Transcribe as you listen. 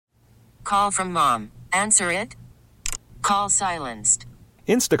Call from mom. Answer it. Call silenced.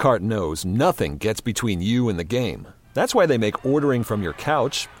 Instacart knows nothing gets between you and the game. That's why they make ordering from your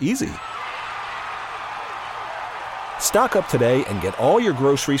couch easy. Stock up today and get all your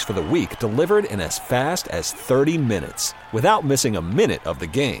groceries for the week delivered in as fast as 30 minutes without missing a minute of the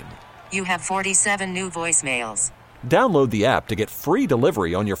game. You have 47 new voicemails. Download the app to get free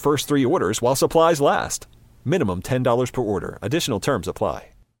delivery on your first 3 orders while supplies last. Minimum $10 per order. Additional terms apply.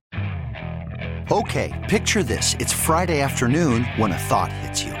 Okay, picture this. It's Friday afternoon when a thought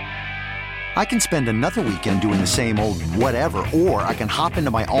hits you. I can spend another weekend doing the same old whatever, or I can hop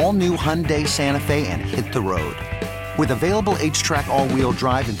into my all-new Hyundai Santa Fe and hit the road. With available H-Track all-wheel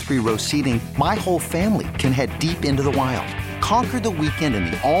drive and 3-row seating, my whole family can head deep into the wild. Conquer the weekend in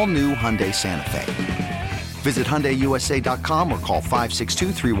the all-new Hyundai Santa Fe. Visit HyundaiUSA.com or call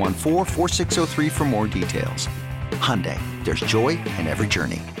 562-314-4603 for more details. Hyundai, there's joy in every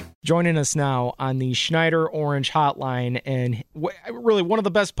journey. Joining us now on the Schneider Orange Hotline, and really one of the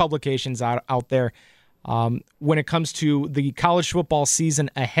best publications out there when it comes to the college football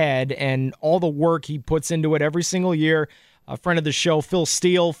season ahead and all the work he puts into it every single year. A friend of the show, Phil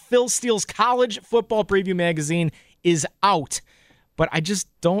Steele. Phil Steele's College Football Preview magazine is out, but I just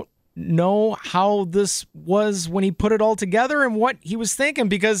don't know how this was when he put it all together and what he was thinking,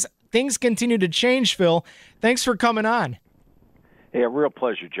 because things continue to change. Phil, thanks for coming on. Hey, a real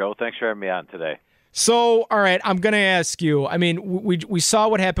pleasure, Joe. Thanks for having me on today. So, all right, I'm going to ask you. I mean, we saw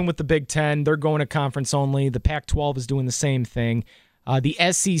what happened with the Big Ten. They're going to conference only. The Pac-12 is doing the same thing. The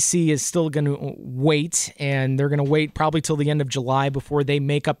SEC is still going to wait, and they're going to wait probably till the end of July before they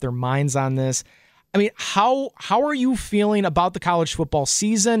make up their minds on this. I mean, how are you feeling about the college football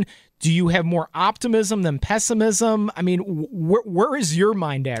season? Do you have more optimism than pessimism? I mean, where is your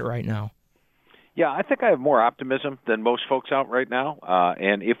mind at right now? Yeah, I think I have more optimism than most folks out right now.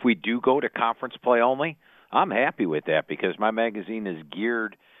 And if we do go to conference play only, I'm happy with that because my magazine is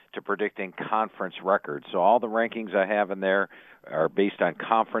geared to predicting conference records. So all the rankings I have in there are based on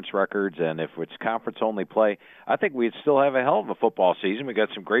conference records, and if it's conference-only play, I think we'd still have a hell of a football season. We got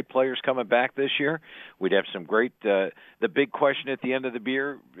some great players coming back this year. We'd have some great. The big question at the end of the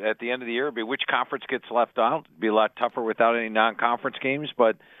year, would be which conference gets left out. It'd be a lot tougher without any non-conference games,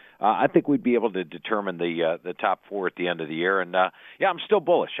 but I think we'd be able to determine the top 4 at the end of the year. And yeah, I'm still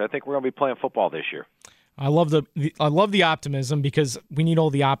bullish. I think we're going to be playing football this year. I love the optimism because we need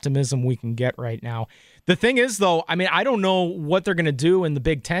all the optimism we can get right now. The thing is, though, I mean, I don't know what they're going to do in the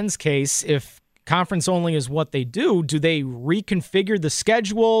Big Ten's case if conference only is what they do. Do they reconfigure the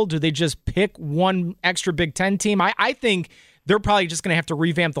schedule? Do they just pick one extra Big Ten team? I think they're probably just going to have to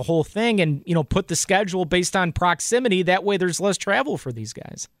revamp the whole thing and, put the schedule based on proximity. That way there's less travel for these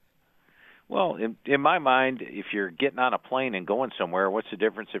guys. Well, in my mind, if you're getting on a plane and going somewhere, what's the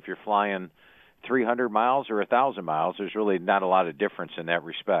difference if you're flying 300 miles or 1,000 miles? There's really not a lot of difference in that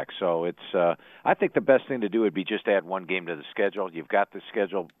respect. So it's, I think the best thing to do would be just add one game to the schedule. You've got the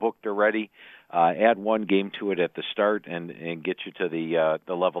schedule booked already. Add one game to it at the start and get you to the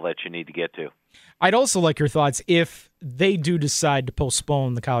level that you need to get to. I'd also like your thoughts if they do decide to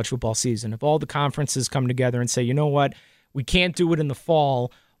postpone the college football season. If all the conferences come together and say, you know what, we can't do it in the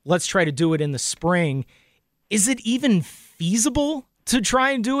fall, let's try to do it in the spring. Is it even feasible to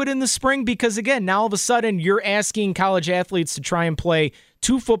try and do it in the spring? Because, again, now all of a sudden you're asking college athletes to try and play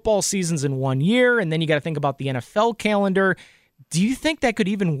 2 football seasons in 1 year, and then you got to think about the NFL calendar. Do you think that could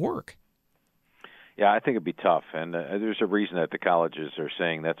even work? Yeah, I think it'd be tough, and there's a reason that the colleges are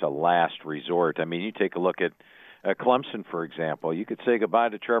saying that's a last resort. I mean, you take a look at Clemson, for example. You could say goodbye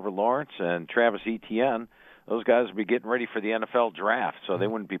to Trevor Lawrence and Travis Etienne. Those guys would be getting ready for the NFL draft, so they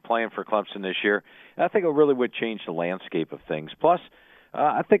wouldn't be playing for Clemson this year. And I think it really would change the landscape of things. Plus,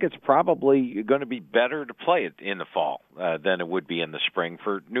 I think it's probably going to be better to play it in the fall than it would be in the spring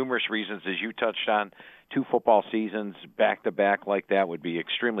for numerous reasons, as you touched on. 2 football seasons back-to-back like that would be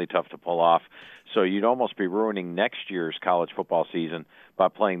extremely tough to pull off. So you'd almost be ruining next year's college football season by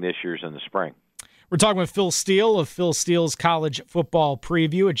playing this year's in the spring. We're talking with Phil Steele of Phil Steele's College Football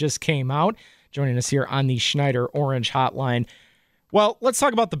Preview. It just came out. Joining us here on the Schneider Orange Hotline. Well, let's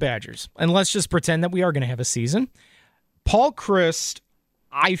talk about the Badgers, and let's just pretend that we are going to have a season. Paul Chryst,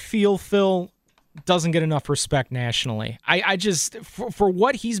 I feel, Phil, doesn't get enough respect nationally. I just, for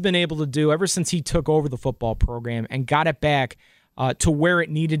what he's been able to do ever since he took over the football program and got it back to where it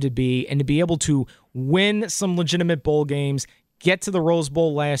needed to be, and to be able to win some legitimate bowl games, get to the Rose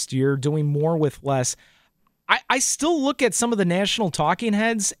Bowl last year, doing more with less. I still look at some of the national talking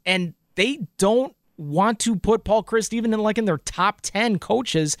heads, and they don't want to put Paul Chryst even in their top 10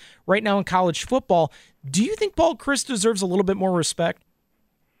 coaches right now in college football. Do you think Paul Chryst deserves a little bit more respect?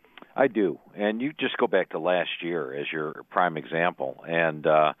 I do. And you just go back to last year as your prime example. And,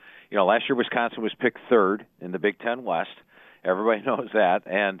 last year Wisconsin was picked third in the Big Ten West. Everybody knows that.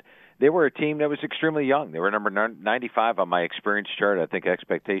 And they were a team that was extremely young. They were number 95 on my experience chart. I think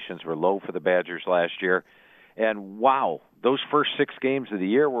expectations were low for the Badgers last year. And, wow, those first 6 games of the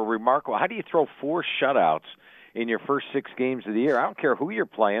year were remarkable. How do you throw 4 shutouts in your first 6 games of the year? I don't care who you're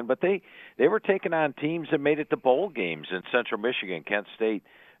playing, but they were taking on teams that made it to bowl games in Central Michigan, Kent State,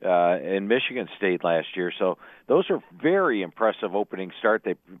 and Michigan State last year. So those are very impressive opening start.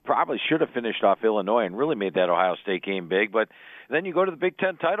 They probably should have finished off Illinois and really made that Ohio State game big. But then you go to the Big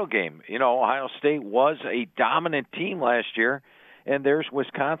Ten title game. Ohio State was a dominant team last year, and there's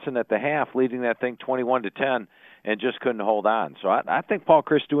Wisconsin at the half leading that thing 21-10 and just couldn't hold on. So I think Paul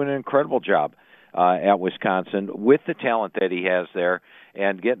Chryst doing an incredible job at Wisconsin with the talent that he has there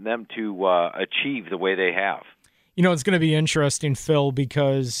and getting them to achieve the way they have. It's going to be interesting, Phil,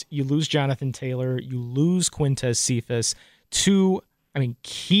 because you lose Jonathan Taylor, you lose Quintez Cephas, 2,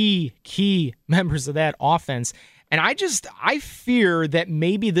 key members of that offense. And I fear that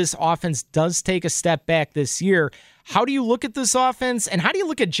maybe this offense does take a step back this year. How do you look at this offense, and how do you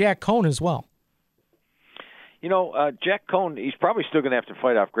look at Jack Cohn as well? Jack Cohn, he's probably still going to have to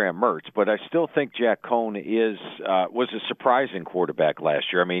fight off Graham Mertz, but I still think Jack Cohn was a surprising quarterback last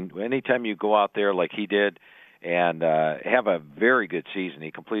year. I mean, anytime you go out there like he did and have a very good season,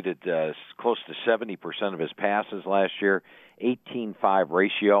 he completed close to 70% of his passes last year, 18-5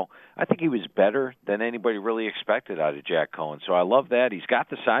 ratio. I think he was better than anybody really expected out of Jack Cohn. So I love that. He's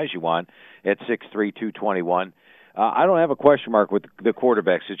got the size you want at 6'3", 221. I don't have a question mark with the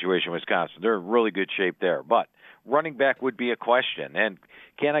quarterback situation in Wisconsin. They're in really good shape there. But running back would be a question. And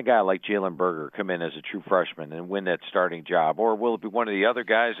can a guy like Jalen Berger come in as a true freshman and win that starting job? Or will it be one of the other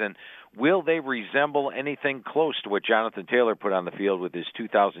guys? And will they resemble anything close to what Jonathan Taylor put on the field with his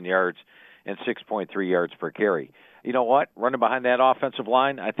 2,000 yards and 6.3 yards per carry? You know what? Running behind that offensive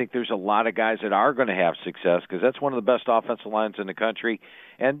line, I think there's a lot of guys that are going to have success because that's one of the best offensive lines in the country.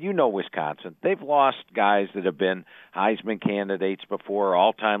 And Wisconsin, they've lost guys that have been Heisman candidates before,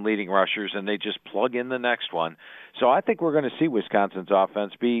 all-time leading rushers, and they just plug in the next one. So I think we're going to see Wisconsin's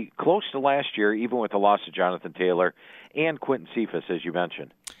offense be close to last year, even with the loss of Jonathan Taylor and Quinton Cephas, as you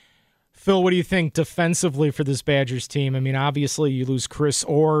mentioned. Phil, what do you think defensively for this Badgers team? I mean, obviously you lose Chris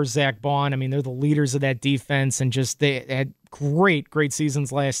Orr, Zach Bond. I mean, they're the leaders of that defense, and just they had great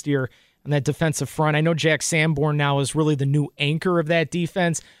seasons last year on that defensive front. I know Jack Sanborn now is really the new anchor of that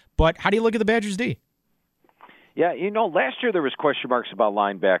defense, but how do you look at the Badgers D? Yeah, last year there was question marks about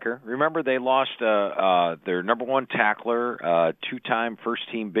linebacker. Remember, they lost their number one tackler, two-time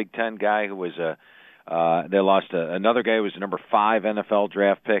first-team Big Ten guy who was they lost another guy who was a number 5 NFL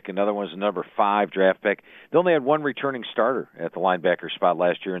draft pick. Another one was a number 5 draft pick. They only had one returning starter at the linebacker spot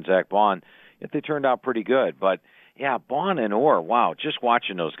last year in Zach Bond. Yet they turned out pretty good. But, yeah, Bond and Orr, wow, just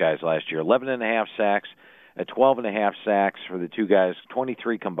watching those guys last year. 11.5 sacks, 12.5 sacks for the two guys,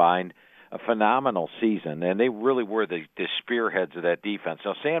 23 combined. A phenomenal season, and they really were the spearheads of that defense.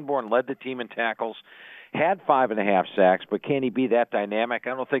 Now, Sanborn led the team in tackles, had 5.5 sacks, but can he be that dynamic?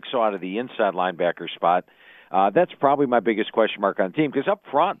 I don't think so out of the inside linebacker spot. That's probably my biggest question mark on the team, because up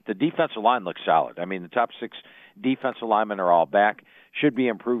front, the defensive line looks solid. I mean, the top 6 defensive linemen are all back, should be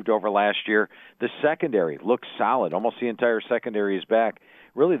improved over last year. The secondary looks solid. Almost the entire secondary is back.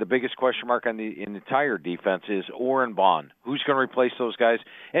 Really, the biggest question mark on the entire defense is Orr and Bond. Who's going to replace those guys?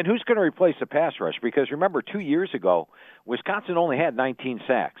 And who's going to replace the pass rush? Because remember, 2 years ago, Wisconsin only had 19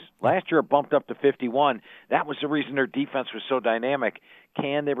 sacks. Last year, it bumped up to 51. That was the reason their defense was so dynamic.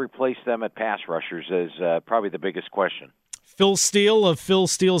 Can they replace them at pass rushers is probably the biggest question. Phil Steele of Phil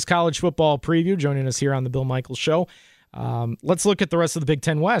Steele's College Football Preview joining us here on the Bill Michaels Show. Let's look at the rest of the Big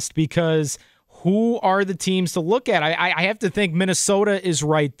Ten West, because who are the teams to look at? I have to think Minnesota is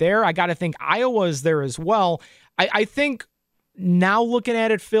right there. I got to think Iowa is there as well. I think now looking at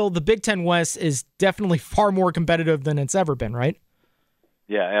it, Phil, the Big Ten West is definitely far more competitive than it's ever been, right?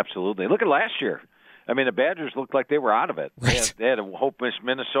 Yeah, absolutely. Look at last year. I mean, the Badgers looked like they were out of it. Right. They had a hope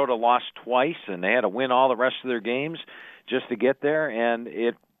Minnesota lost twice, and they had to win all the rest of their games just to get there, and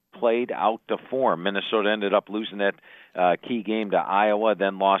it played out to form. Minnesota ended up losing that key game to Iowa,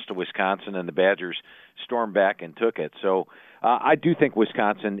 then lost to Wisconsin, and the Badgers stormed back and took it. So I do think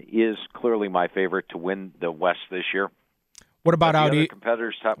Wisconsin is clearly my favorite to win the West this year. What about other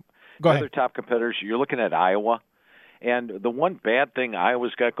competitors? Other top competitors, you're looking at Iowa, and the one bad thing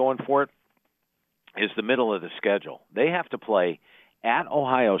Iowa's got going for it is the middle of the schedule. They have to play at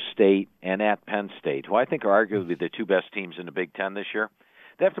Ohio State and at Penn State, who I think are arguably the two best teams in the Big Ten this year.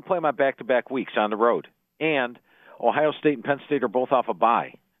 They have to play them on back-to-back weeks on the road. And Ohio State and Penn State are both off a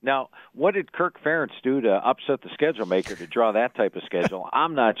bye. Now, what did Kirk Ferentz do to upset the schedule maker to draw that type of schedule?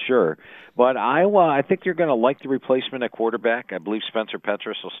 I'm not sure. But Iowa, I think you're going to like the replacement at quarterback. I believe Spencer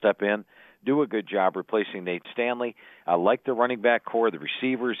Petras will step in, do a good job replacing Nate Stanley. I like the running back core, the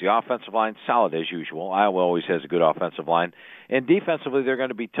receivers, the offensive line, solid as usual. Iowa always has a good offensive line. And defensively, they're going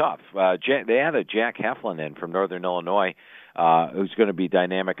to be tough. They had a Jack Heflin in from Northern Illinois who's going to be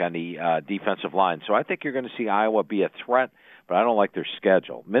dynamic on the defensive line. So I think you're going to see Iowa be a threat, but I don't like their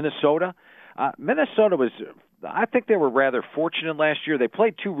schedule. Minnesota was, I think they were rather fortunate last year. They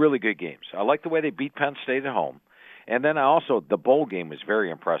played two really good games. I like the way they beat Penn State at home. And then the bowl game was very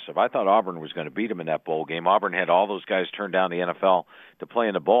impressive. I thought Auburn was going to beat them in that bowl game. Auburn had all those guys turned down the NFL to play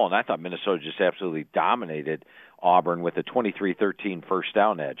in the bowl, and I thought Minnesota just absolutely dominated Auburn with a 23-13 first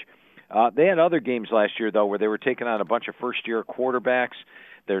down edge. They had other games last year, though, where they were taking on a bunch of first-year quarterbacks.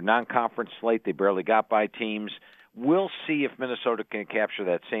 Their non-conference slate, they barely got by teams. We'll see if Minnesota can capture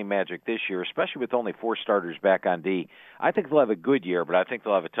that same magic this year, especially with only 4 starters back on D. I think they'll have a good year, but I think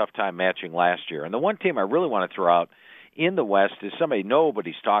they'll have a tough time matching last year. And the one team I really want to throw out in the West is somebody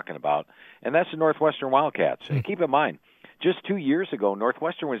nobody's talking about, and that's the Northwestern Wildcats. And keep in mind, just 2 years ago,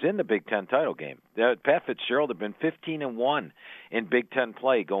 Northwestern was in the Big Ten title game. Pat Fitzgerald had been 15-1 in Big Ten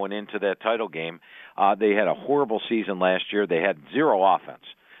play going into that title game. They had a horrible season last year. They had zero offense.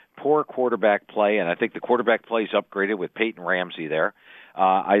 Poor quarterback play, and I think the quarterback play is upgraded with Peyton Ramsey there.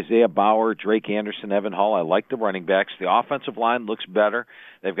 Isaiah Bauer, Drake Anderson, Evan Hall. I like the running backs. The offensive line looks better.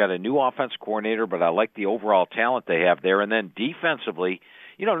 They've got a new offense coordinator, but I like the overall talent they have there. And then defensively,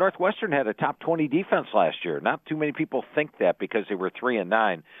 Northwestern had a top 20 defense last year. Not too many people think that because they were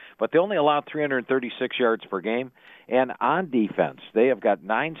 3-9, but they only allowed 336 yards per game. And on defense, they have got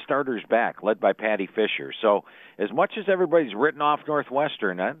 9 starters back, led by Patty Fisher. So as much as everybody's written off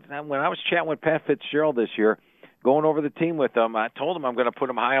Northwestern, when I was chatting with Pat Fitzgerald this year, going over the team with them, I told him I'm going to put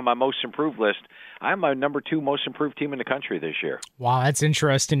them high on my most improved list. I'm my number 2 most improved team in the country this year. Wow, that's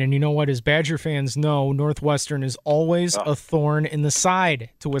interesting. And you know what? As Badger fans know, Northwestern is always a thorn in the side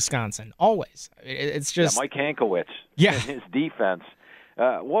to Wisconsin. Always. It's just... Mike Hankwitz and his defense.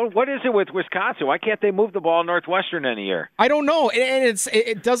 What is it with Wisconsin? Why can't they move the ball Northwestern any year? I don't know. And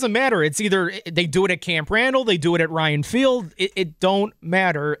it doesn't matter. It's either they do it at Camp Randall, they do it at Ryan Field. It don't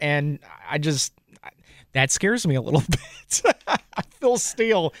matter. And that scares me a little bit. Phil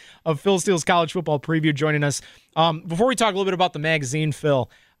Steele of Phil Steele's College Football Preview joining us. Before we talk a little bit about the magazine, Phil,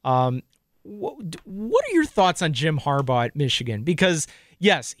 what are your thoughts on Jim Harbaugh at Michigan? Because,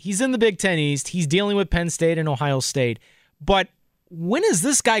 yes, he's in the Big Ten East. He's dealing with Penn State and Ohio State. But when is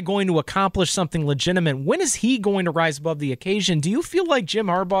this guy going to accomplish something legitimate? When is he going to rise above the occasion? Do you feel like Jim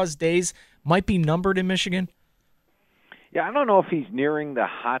Harbaugh's days might be numbered in Michigan? Yeah, I don't know if he's nearing the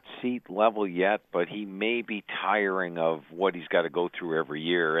hot seat level yet, but he may be tiring of what he's got to go through every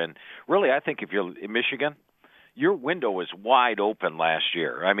year. And really, I think if you're in Michigan, your window was wide open last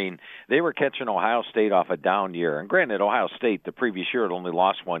year. I mean, they were catching Ohio State off a down year. And granted, Ohio State the previous year had only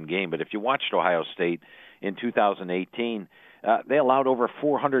lost 1 game, but if you watched Ohio State in 2018, they allowed over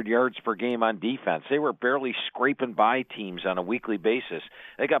 400 yards per game on defense. They were barely scraping by teams on a weekly basis.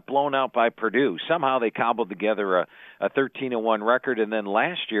 They got blown out by Purdue. Somehow they cobbled together a 13-1 record, and then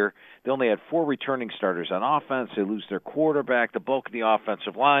last year they only had 4 returning starters on offense. They lose their quarterback, the bulk of the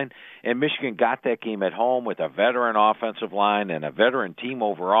offensive line, and Michigan got that game at home with a veteran offensive line and a veteran team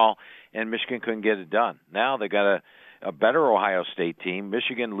overall, and Michigan couldn't get it done. Now they got a better Ohio State team.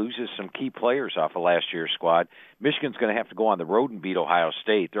 Michigan loses some key players off of last year's squad. Michigan's going to have to go on the road and beat Ohio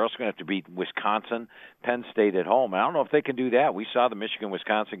State. They're also going to have to beat Wisconsin, Penn State at home. And I don't know if they can do that. We saw the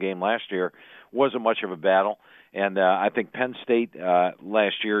Michigan-Wisconsin game last year. Wasn't much of a battle. And I think Penn State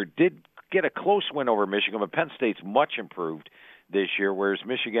last year did get a close win over Michigan, but Penn State's much improved this year, whereas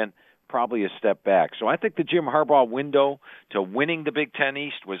Michigan probably a step back. So I think the Jim Harbaugh window to winning the Big Ten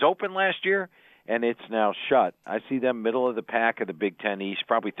East was open last year, and it's now shut. I see them middle of the pack of the Big Ten East,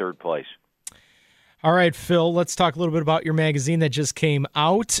 probably 3rd place. All right, Phil, let's talk a little bit about your magazine that just came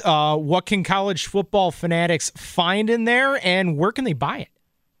out. What can college football fanatics find in there, and where can they buy it?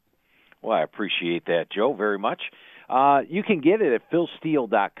 Well, I appreciate that, Joe, very much. You can get it at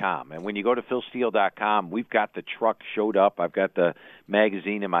philsteele.com. And when you go to philsteele.com, we've got the truck showed up. I've got the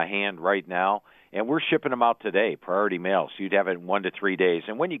magazine in my hand right now. And we're shipping them out today, priority mail, so you'd have it in 1 to 3 days.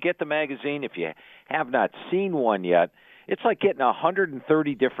 And when you get the magazine, if you have not seen one yet, it's like getting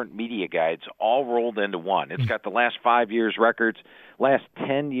 130 different media guides all rolled into one. It's got the last 5 years records, last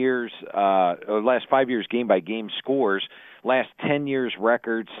 10 years, last 5 years game-by-game scores, last 10 years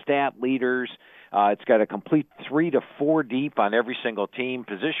records, stat leaders. It's got a complete 3 to 4 deep on every single team,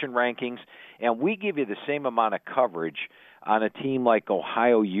 position rankings, and we give you the same amount of coverage on a team like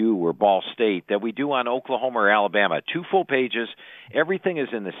Ohio U or Ball State that we do on Oklahoma or Alabama. 2 full pages. Everything is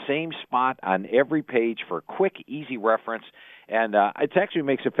in the same spot on every page for quick, easy reference. And it actually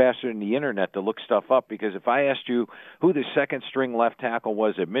makes it faster than the internet to look stuff up, because if I asked you who the second-string left tackle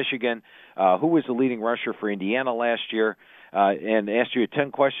was at Michigan, who was the leading rusher for Indiana last year, and asked you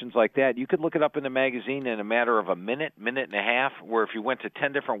 10 questions like that, you could look it up in the magazine in a matter of a minute, minute and a half, where if you went to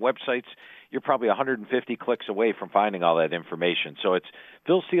 10 different websites, you're probably 150 clicks away from finding all that information. So it's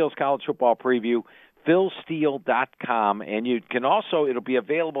Phil Steele's College Football Preview, philsteele.com, and you can also, it'll be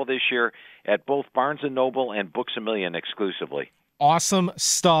available this year at both Barnes & Noble and Books A Million exclusively. Awesome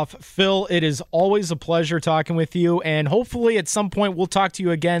stuff. Phil, it is always a pleasure talking with you, and hopefully at some point we'll talk to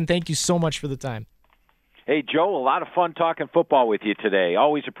you again. Thank you so much for the time. Hey, Joe, a lot of fun talking football with you today.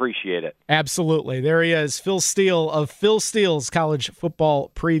 Always appreciate it. Absolutely. There he is, Phil Steele of Phil Steele's College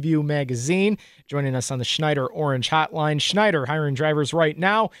Football Preview magazine, joining us on the Schneider Orange Hotline. Schneider, hiring drivers right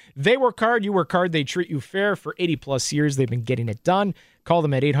now. They work hard, you work hard, they treat you fair. For 80-plus years, they've been getting it done. Call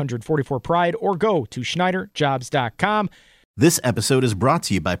them at 844-PRIDE or go to SchneiderJobs.com. This episode is brought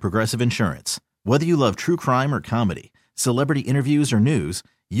to you by Progressive Insurance. Whether you love true crime or comedy, celebrity interviews or news,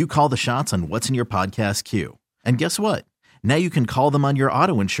 you call the shots on what's in your podcast queue. And guess what? Now you can call them on your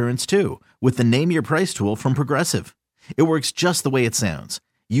auto insurance too, with the Name Your Price tool from Progressive. It works just the way it sounds.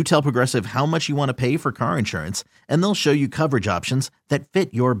 You tell Progressive how much you want to pay for car insurance, and they'll show you coverage options that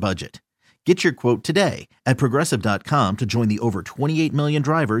fit your budget. Get your quote today at Progressive.com to join the over 28 million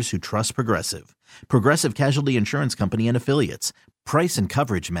drivers who trust Progressive. Progressive Casualty Insurance Company and Affiliates. Price and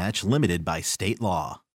coverage match limited by state law.